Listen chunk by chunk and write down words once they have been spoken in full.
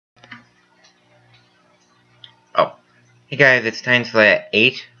Hey guys, it's time for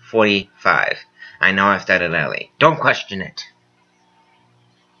 8:45. I know I started early. Don't question it.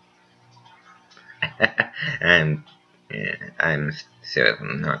 I'm serious.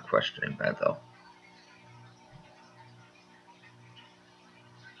 I'm not questioning that though.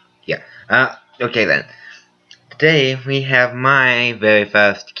 Yeah. Okay then. Today we have my very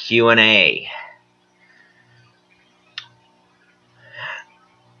first Q&A.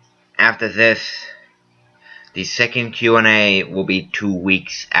 After this, the second Q&A will be 2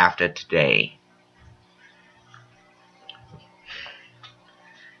 weeks after today.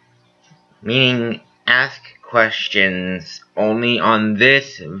 Meaning, ask questions only on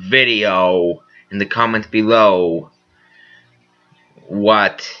this video in the comments below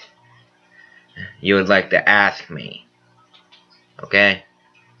what you would like to ask me. Okay?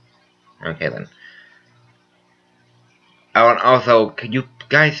 Okay then. Also, could you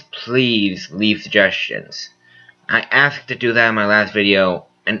guys please leave suggestions? I asked to do that in my last video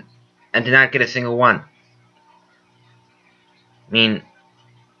and did not get a single one. I mean,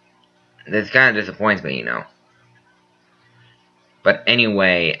 this kind of disappoints me, you know. But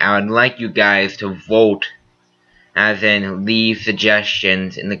anyway, I would like you guys to vote, as in leave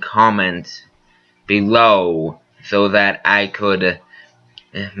suggestions in the comments below, so that I could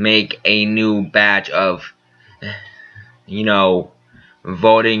make a new batch of, you know,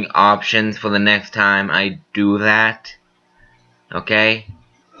 voting options for the next time I do that. Okay?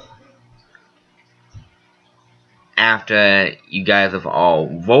 After you guys have all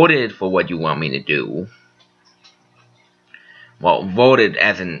voted for what you want me to do. Well, voted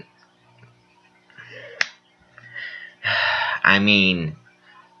as in, I mean,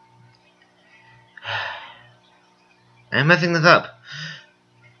 I'm messing this up.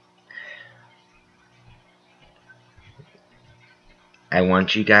 I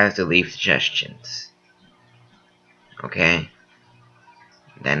want you guys to leave suggestions. Okay?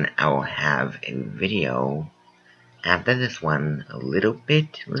 Then I will have a video after this one a little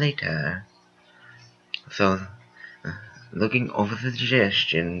bit later. So, looking over the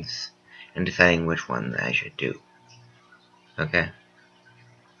suggestions and deciding which one I should do. Okay?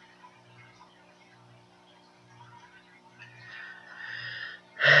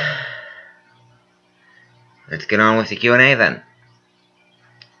 Let's get on with the Q&A then.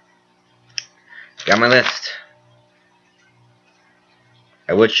 Got my list.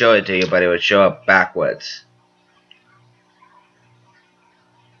 I would show it to you, but it would show up backwards.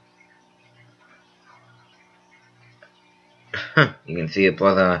 You can see a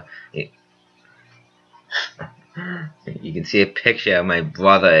brother. You can see a picture of my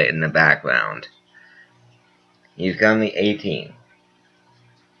brother in the background. He's currently 18.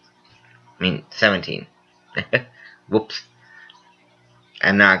 I mean, 17. Whoops.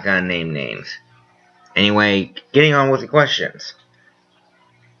 I'm not gonna name names. Anyway, getting on with the questions.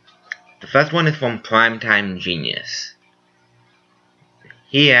 The first one is from Primetime Genius.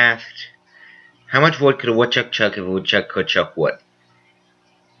 He asked, how much wood could a woodchuck chuck if a woodchuck could chuck wood?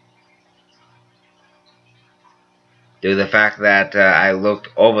 Due to the fact that I looked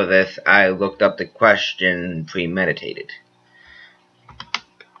over this, I looked up the question premeditated.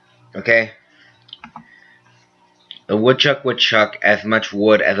 Okay? A woodchuck would chuck as much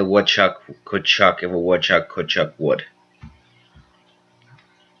wood as a woodchuck could chuck if a woodchuck could chuck wood.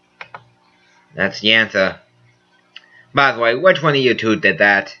 That's the answer. By the way, which one of you two did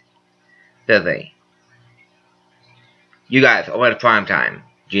that? Did they? You guys over at Primetime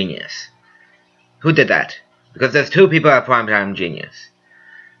Genius. Who did that? Because there's two people at Primetime Genius.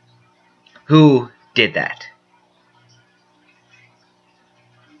 Who did that?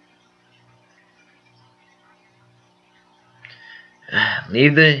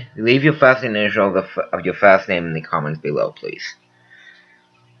 Leave your first initial of your first name in the comments below, please.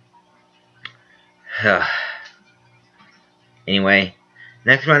 Anyway,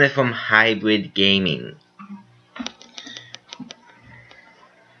 next one is from Hybrid Gaming.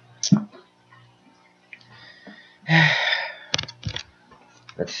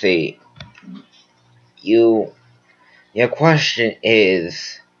 Let's see. Your question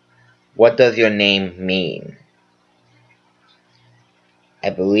is, what does your name mean? I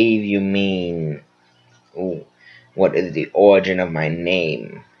believe you mean, what is the origin of my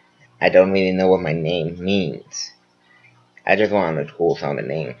name? I don't really know what my name means. I just wanted a cool sounding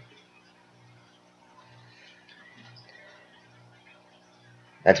name.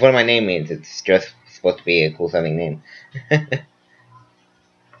 That's what my name means. It's just supposed to be a cool sounding name.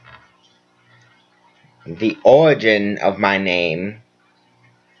 The origin of my name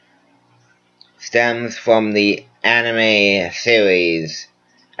stems from the anime series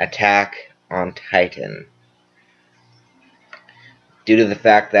Attack on Titan. due to the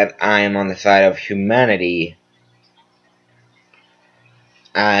fact that I am on the side of humanity,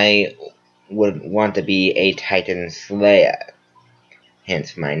 I would want to be a Titan Slayer,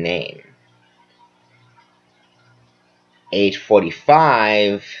 hence my name.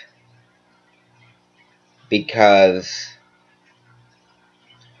 8:45 because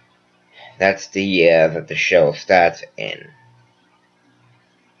that's the year that the show starts in.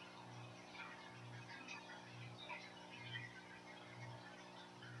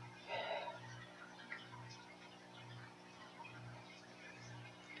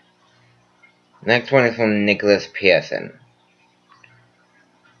 Next one is from Nicholas Pearson.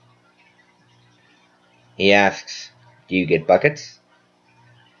 He asks, do you get buckets?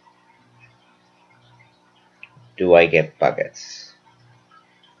 Do I get buckets?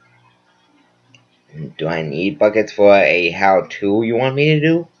 Do I need buckets for a how-to you want me to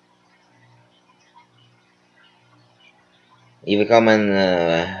do? Leave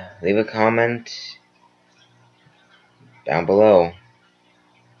a comment down below.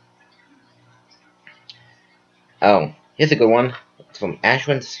 Oh, here's a good one. It's from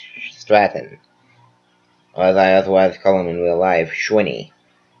Ashwin Stratton, or as I otherwise call him in real life, Schwinny.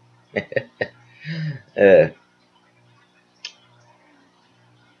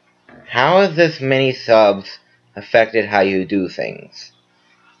 How has this many subs affected how you do things?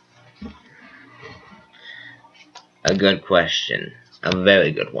 A good question. A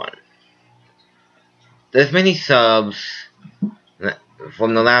very good one. This many subs,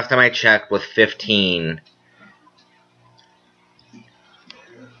 from the last time I checked, was 15.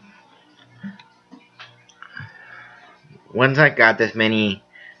 Once I got this many,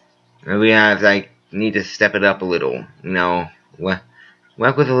 I realized I need to step it up a little. You know, work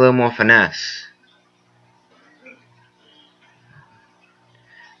with a little more finesse.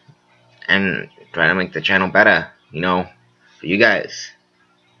 And try to make the channel better, you know, for you guys.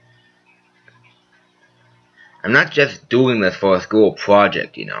 I'm not just doing this for a school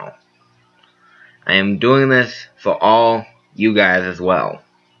project, you know. I am doing this for all you guys as well.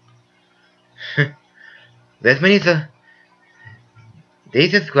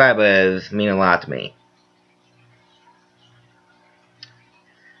 These subscribers mean a lot to me.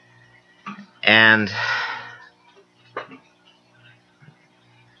 And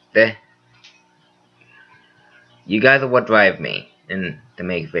you guys are what drive me to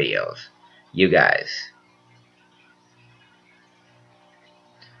make videos. You guys.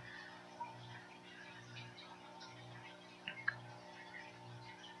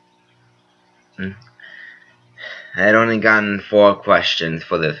 I had only gotten 4 questions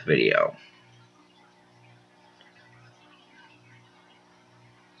for this video.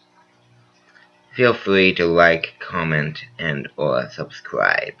 Feel free to like, comment, and or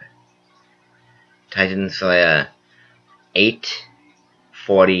subscribe. Titan Slayer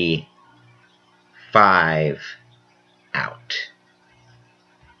 8:45 out.